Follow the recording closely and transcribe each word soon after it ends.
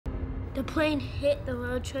The plane hit the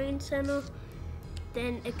World Trade Center,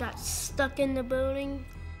 then it got stuck in the building.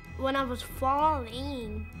 When I was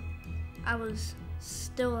falling, I was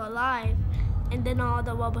still alive, and then all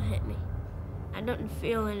the rubble hit me. I didn't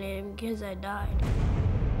feel anything because I died.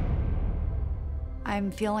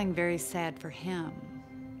 I'm feeling very sad for him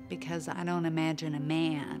because I don't imagine a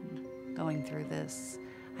man going through this.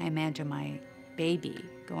 I imagine my baby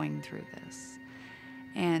going through this.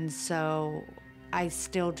 And so I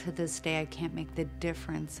still, to this day, I can't make the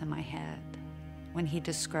difference in my head. When he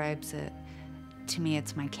describes it, to me,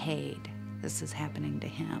 it's my Cade. This is happening to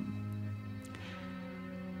him.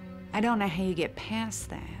 I don't know how you get past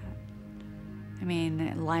that. I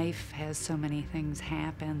mean, life has so many things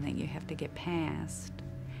happen that you have to get past.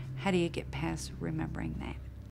 How do you get past remembering that?